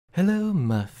Hello,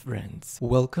 my friends.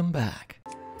 Welcome back.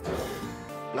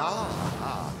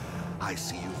 Ah, I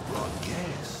see you've brought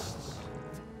guests.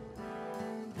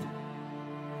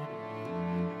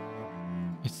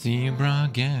 I see you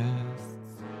brought guests.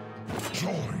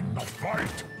 Join the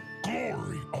fight.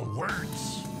 Glory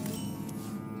awaits.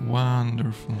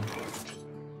 Wonderful.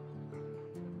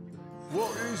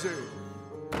 What is it?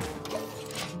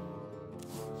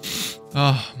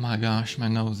 Oh my gosh, my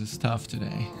nose is tough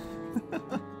today.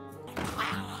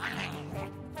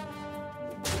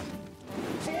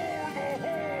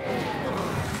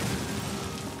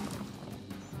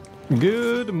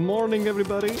 Good morning,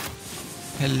 everybody.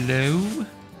 Hello.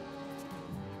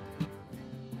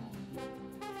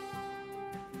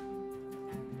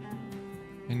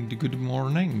 And good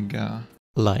morning.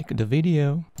 Like the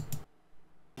video.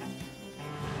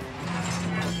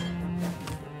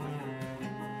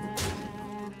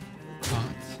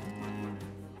 What?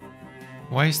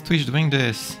 Why is Twitch doing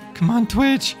this? Come on,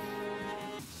 Twitch!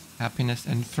 Happiness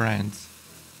and friends.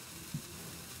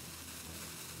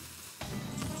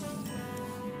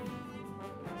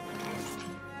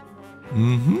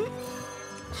 Mm-hmm.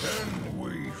 Then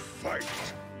we fight.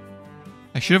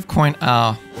 I should have coined.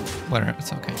 Whatever.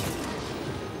 It's okay.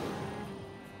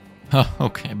 Oh,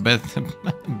 okay. Bet.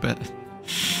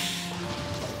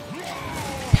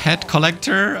 Pet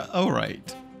collector. All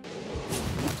right.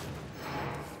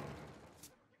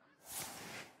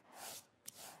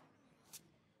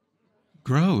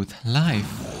 Growth,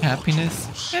 life,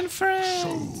 happiness, and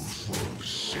friends.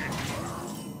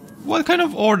 What kind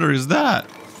of order is that?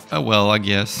 Oh, well, I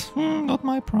guess. Not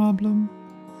my problem.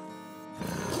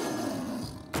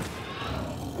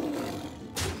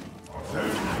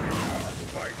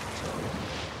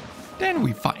 Then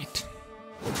we fight.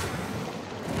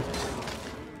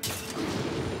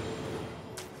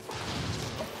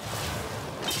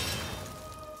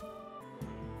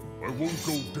 I won't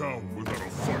go down without a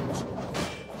fight.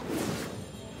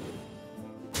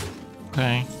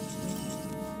 Okay.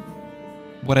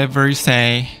 Whatever you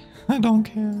say. I don't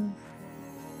care.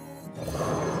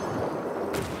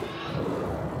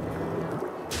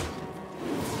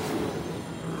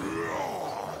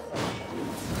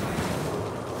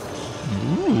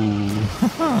 Ooh,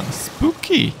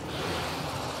 spooky.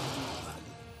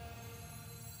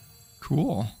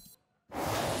 Cool. You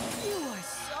are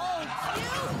so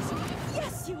cute!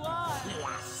 Yes, you are!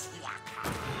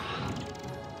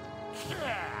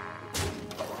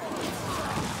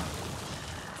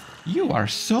 You are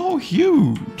so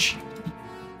huge.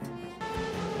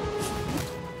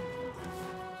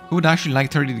 Who would actually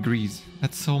like 30 degrees?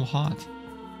 That's so hot.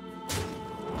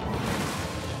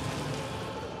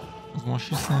 That's what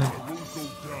she said.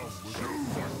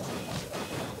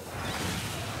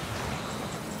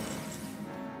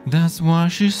 That's what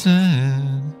she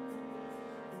said.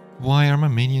 Why are my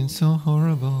minions so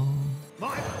horrible?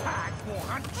 My pack will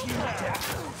hunt you down.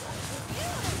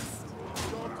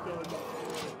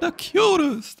 The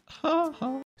cutest!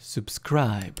 Haha.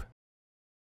 Subscribe.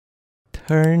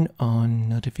 Turn on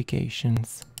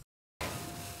notifications.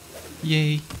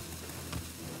 Yay.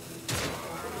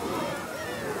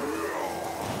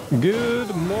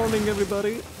 Good morning,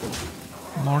 everybody.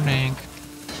 Morning.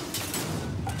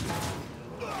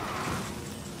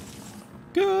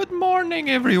 Good morning,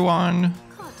 everyone.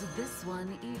 Caught this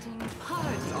one eating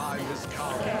party. Time has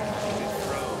come.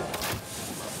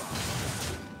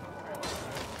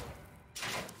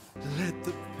 Let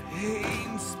the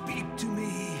pain speak to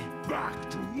me. Back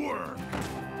to work.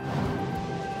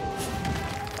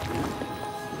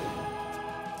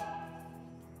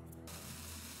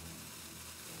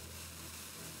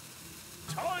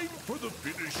 Time for the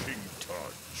finishing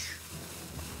touch.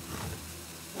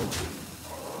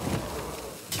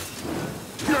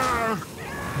 Yeah,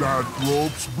 that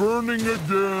rope's burning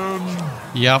again.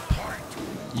 Yep.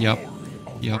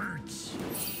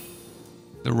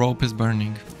 The rope is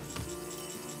burning.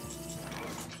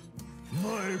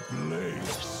 My blade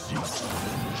seeks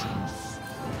vengeance.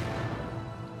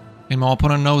 And my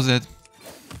opponent knows it.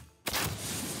 I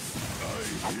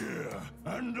hear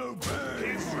and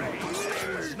obey.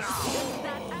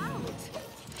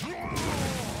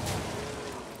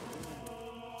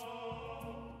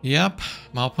 Yep,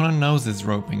 my opponent knows it's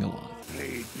roping a lot.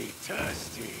 Blade be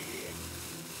thirsty.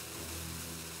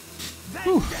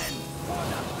 Whew.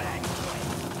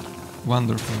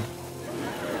 Wonderful.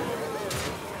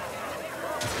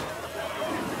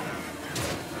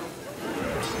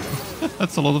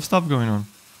 That's a lot of stuff going on.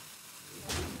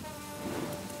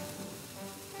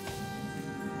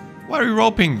 Why are you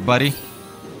roping, buddy?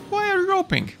 Why are you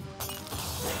roping?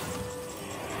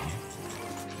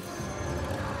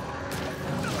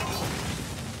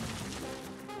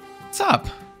 What's up?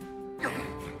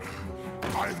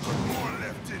 I've got more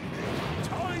left in me.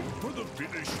 Time for the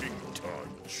finishing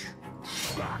touch.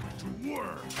 Back to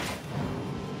work.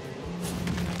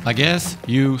 I guess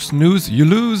you snooze, you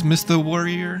lose, Mr.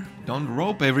 Warrior. Don't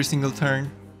rope every single turn.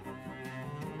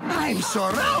 I'm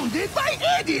surrounded by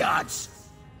idiots.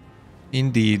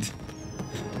 Indeed.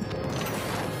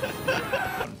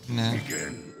 Nah,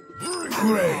 Again.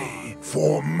 Pray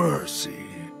for mercy.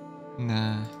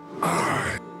 nah,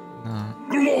 nah,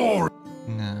 Glory.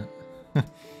 nah.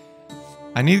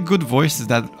 I need good voices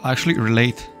that actually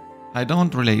relate. I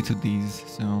don't relate to these,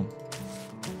 so...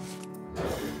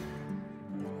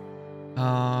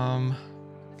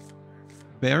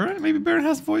 Baron? Maybe Baron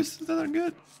has voices that are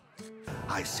good.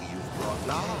 I see you've brought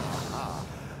love.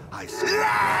 I see.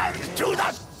 Land to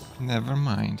the. Never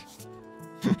mind.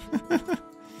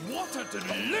 What a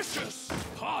delicious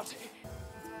party.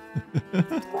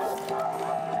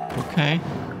 Okay.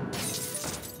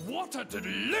 What a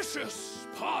delicious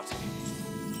party.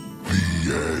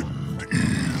 The end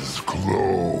is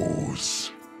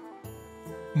close.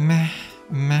 Meh,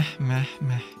 meh, meh,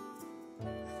 meh.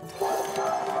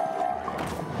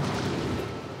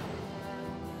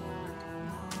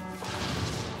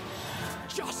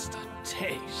 Just a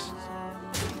taste.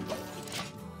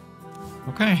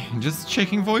 Okay, just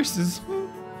checking voices.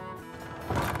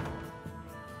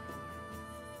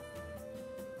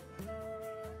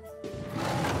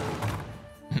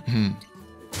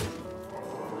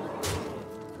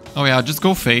 Oh yeah, just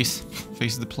go face.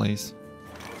 Face the place.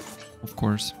 Of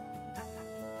course.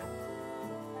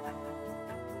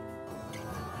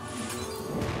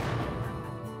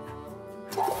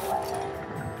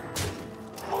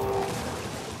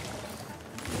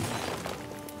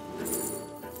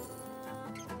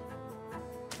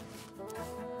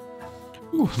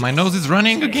 Ooh, my nose is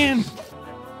running again.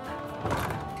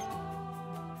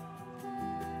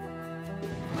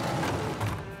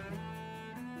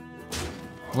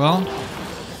 Well,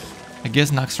 I guess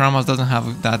Naxxramas doesn't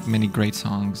have that many great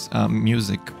songs,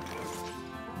 music.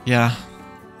 Yeah.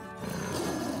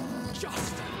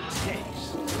 Just a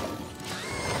taste.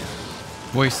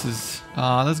 Voices.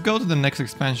 Let's go to the next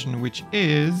expansion, which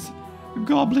is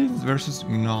Goblins versus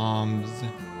Gnomes.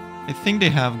 I think they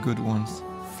have good ones.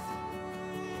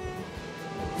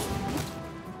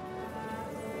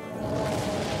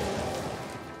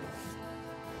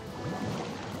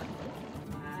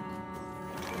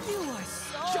 You are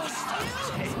so Just a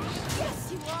taste.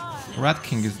 Yes, you are. Rat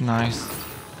King is nice.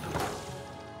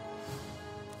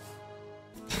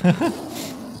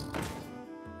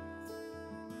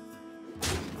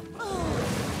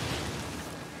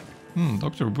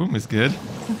 Dr. Boom is good.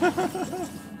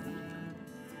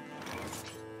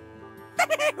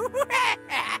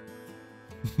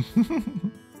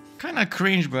 Kinda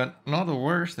cringe, but not the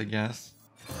worst, I guess.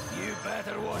 You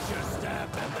better watch your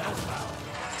step and that's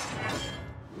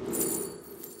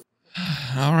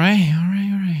Alright.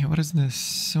 What is this?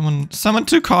 Summon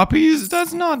 2 copies?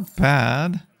 That's not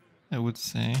bad, I would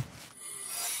say.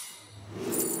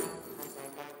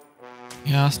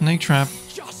 Yeah, Snake Trap.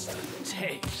 just a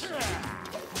taste.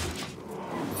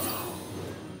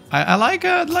 I like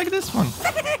this one.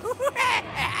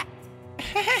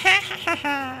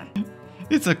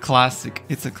 It's a classic.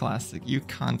 It's a classic. You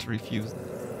can't refuse that.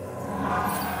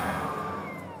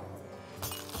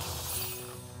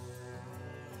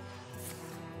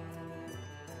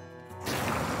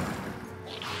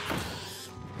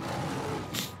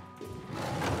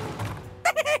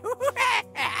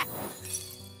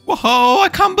 Whoa, I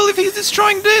can't believe he's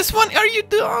destroying this one. Are you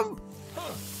dumb?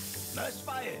 Let's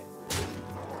fight it.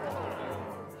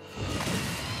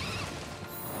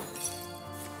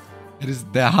 It is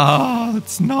that.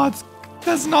 That's not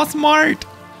smart.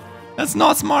 That's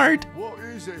not smart. What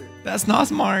is it? That's not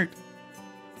smart.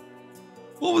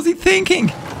 What was he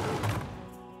thinking?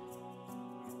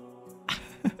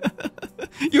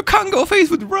 You can't go face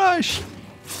with Rush.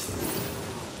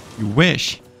 You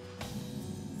wish.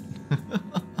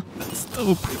 That's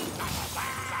stupid.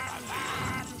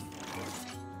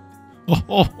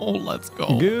 Oh, let's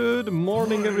go. Good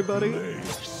morning, everybody.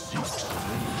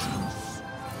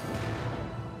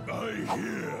 I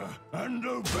hear and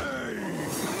obey.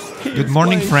 Good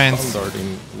morning, Playing friends. Standard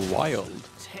in Wild.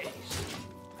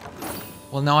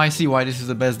 Well, now I see why this is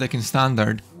the best deck in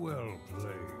Standard. Well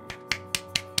played.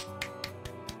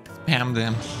 Spam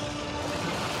them.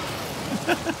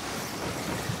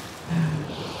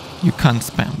 You can't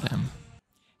spam them.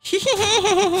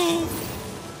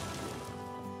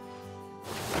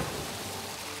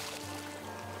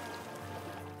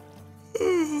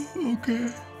 Okay.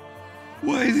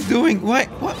 What is he doing? What?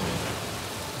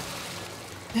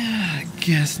 I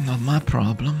guess not my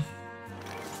problem.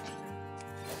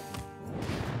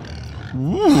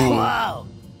 Ooh. Whoa!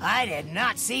 I did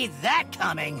not see that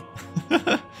coming.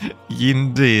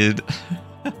 Indeed.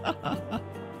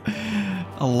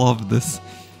 I love this.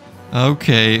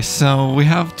 Okay, so we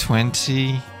have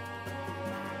 20.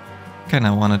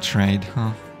 Kinda wanna trade,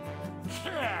 huh?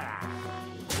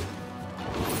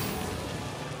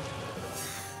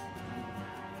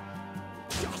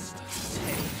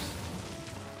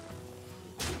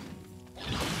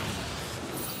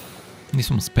 Need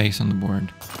some space on the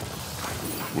board.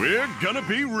 We're gonna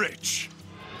be rich.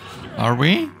 Are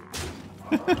we?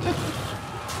 And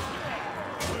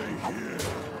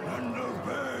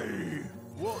obey.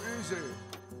 What is it?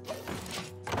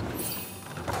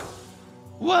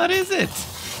 What is it?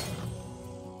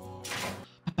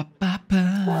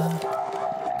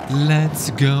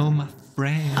 Let's go, my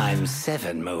friend. I'm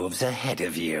 7 moves ahead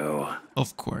of you.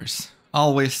 Of course.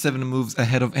 Always 7 moves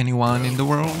ahead of anyone in the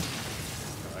world.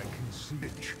 I can see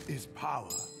it is power.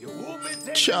 You won't be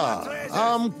taking Cha, my treasure.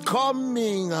 I'm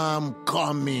coming.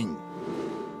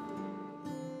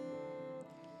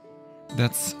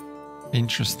 That's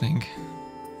interesting.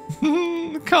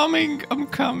 Coming, I'm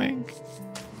coming.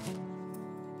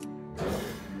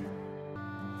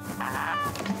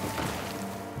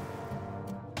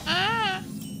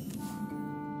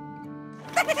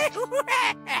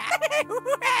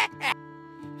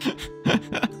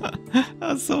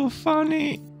 That's so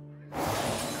funny.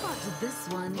 Caught this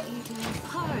one eating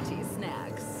party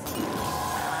snacks.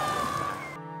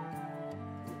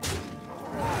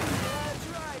 That's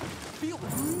right. Feel the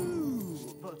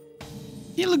groove.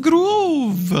 Il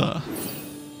groove.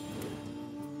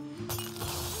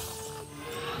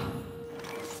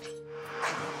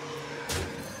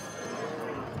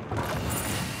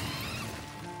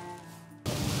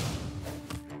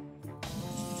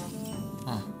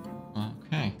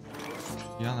 Okay.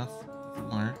 Yeah, that's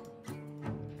smart.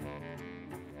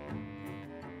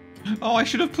 Oh, I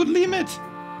should have put limit.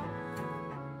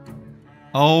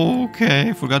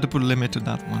 Okay, forgot to put limit to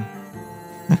that one.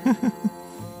 The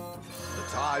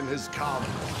time has come to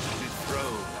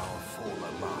dethrone our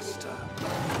former master.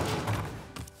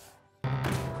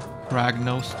 Crag,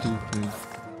 no stupid.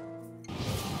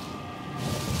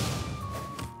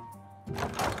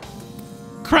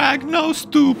 Crag, no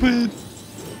stupid.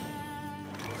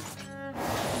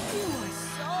 You are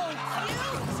so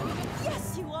cute.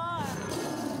 Yes, you are.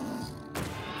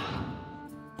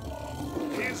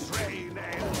 His reign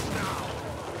ends now.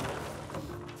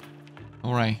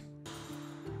 All right.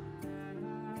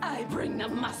 I bring the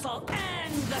muscle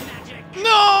and the magic.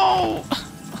 No!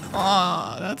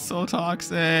 Ah, that's so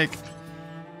toxic.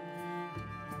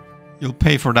 You'll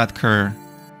pay for that cur.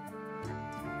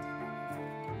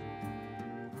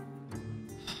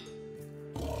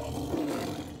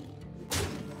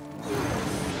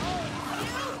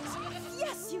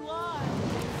 Yes, you are.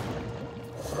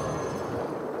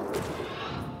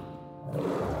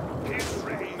 His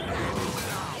reign ends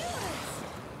now.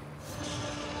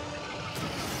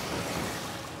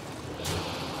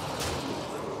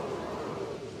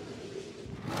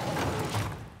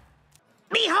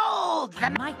 Behold! By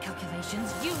my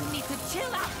calculations, you need to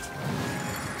chill out.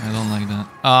 I don't like that.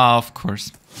 Ah, of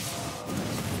course.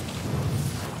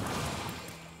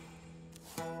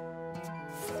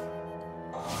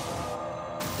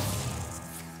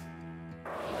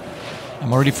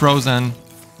 I'm already frozen.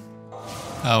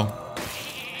 Oh.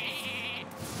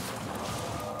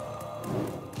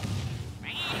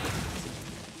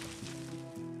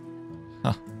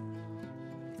 Huh.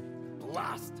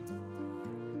 Blast.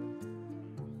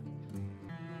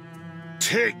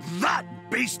 Take that,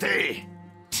 beastie!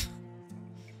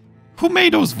 Who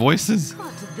made those voices?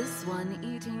 Caught this one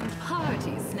eating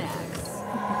party snacks.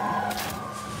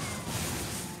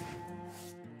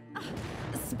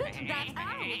 Spit that out.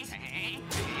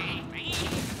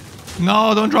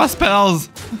 No, don't draw spells.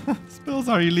 Spells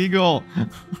are illegal.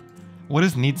 What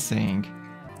is Need saying?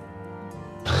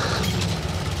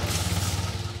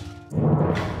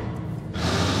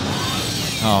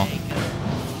 Oh.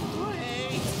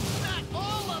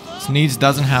 Sneeds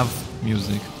doesn't have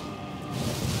music.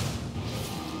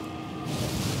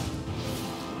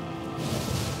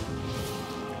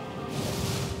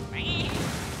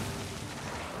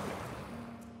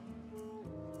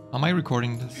 Am I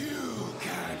recording this? You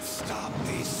can't stop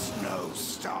this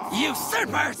snowstorm.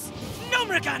 Usurpers!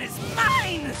 Nomragon is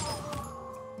mine!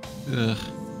 Ugh.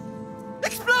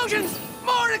 Explosions!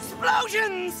 More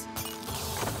explosions!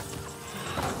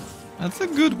 That's a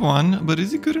good one, but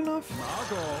is it good enough?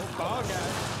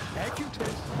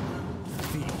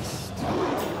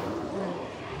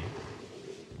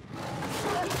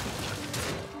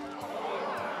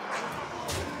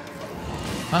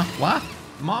 Huh? What?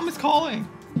 Mom is calling.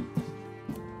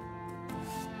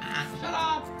 Ah, shut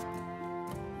up.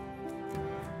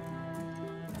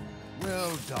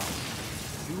 Well done.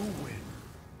 You win.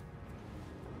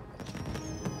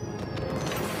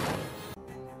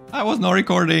 I was not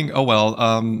recording. Oh well.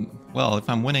 Well, if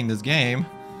I'm winning this game,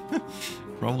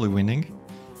 probably winning.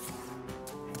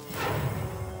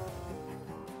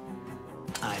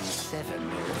 I'm 7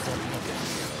 years ahead of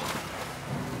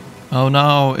Oh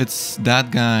no, it's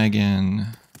that guy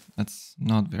again. That's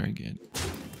not very good.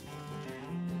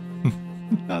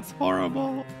 That's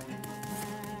horrible.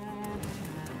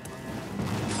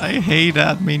 I hate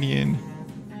that minion.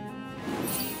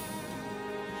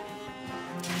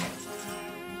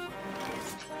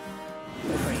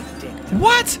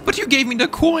 What? But you gave me the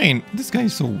coin. This guy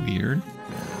is so weird.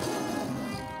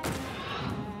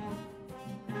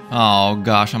 Oh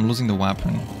gosh, I'm losing the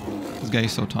weapon. This guy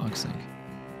is so toxic.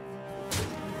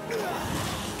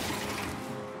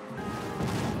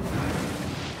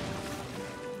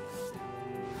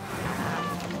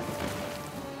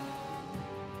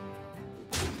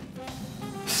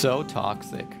 So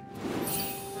toxic.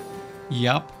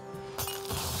 Yup.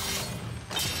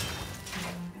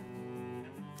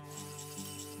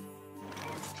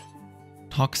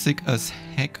 Toxic as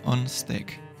heck on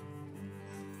stick.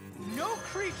 No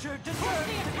creature deserves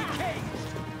to be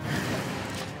caged.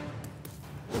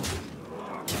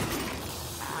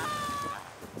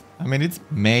 I mean, it's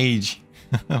mage.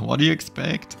 What do you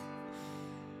expect?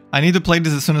 I need to play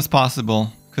this as soon as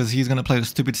possible, because he's gonna play a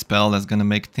stupid spell that's gonna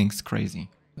make things crazy.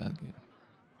 That good.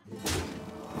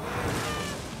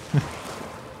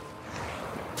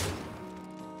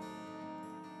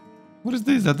 What is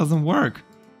this? That doesn't work.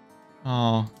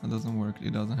 Oh, that doesn't work.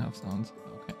 It doesn't have sounds.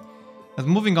 Okay. But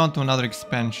moving on to another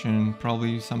expansion,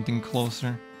 probably something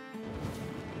closer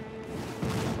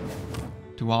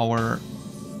to our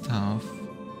stuff.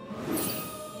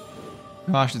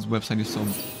 Gosh, this website is so...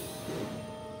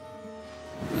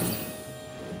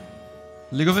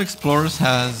 League of Explorers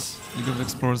has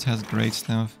great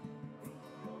stuff.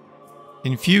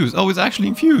 Infused. Oh, it's actually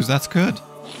infused. That's good.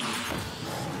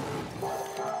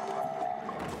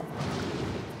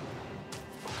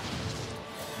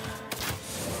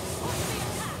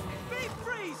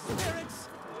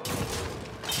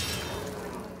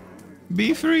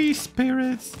 Be free,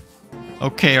 spirits.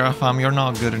 Okay, Rafam, you're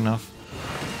not good enough.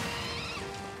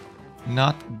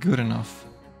 Not good enough.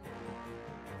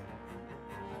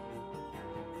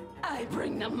 I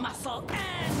bring the muscle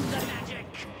and the magic.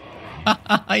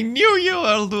 I knew you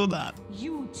will do that.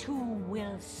 You too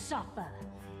will suffer.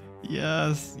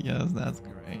 Yes, yes, that's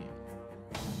great.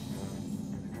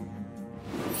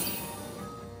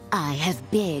 I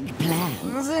have big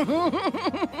plans.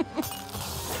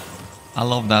 I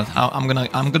love that. I'm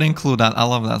gonna include that. I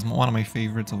love that. It's one of my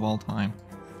favorites of all time.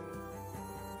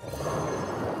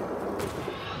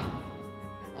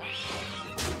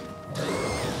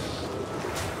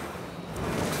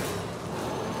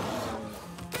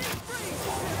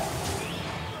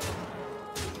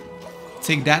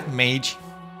 Take that, mage.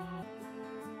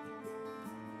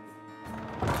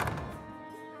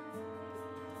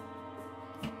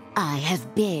 I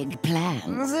have big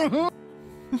plans.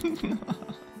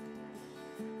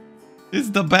 It's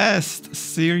the best.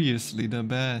 Seriously, the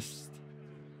best.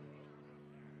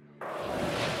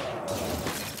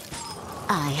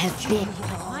 I have big... By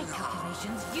my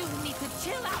calculations, you need to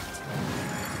chill out.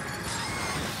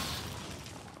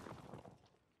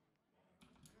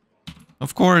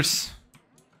 Of course.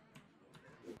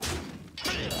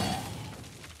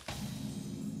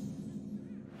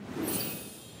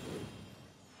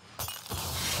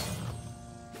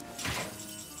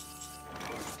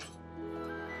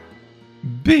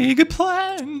 Big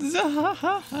plans! The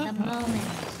moment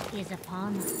is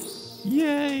upon us.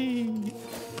 Yay!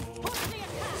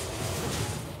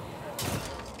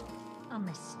 A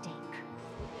mistake.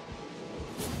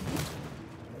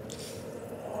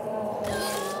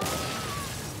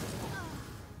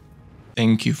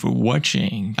 Thank you for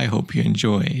watching. I hope you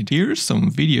enjoyed. Here's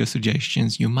some video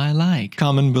suggestions you might like.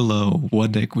 Comment below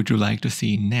what deck would you like to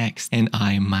see next and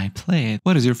I might play it.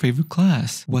 What is your favorite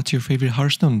class? What's your favorite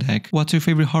Hearthstone deck? What's your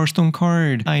favorite Hearthstone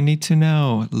card? I need to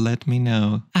know. Let me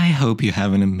know. I hope you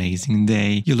have an amazing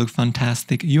day. You look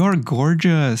fantastic. You are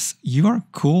gorgeous. You are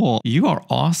cool. You are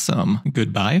awesome.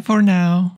 Goodbye for now.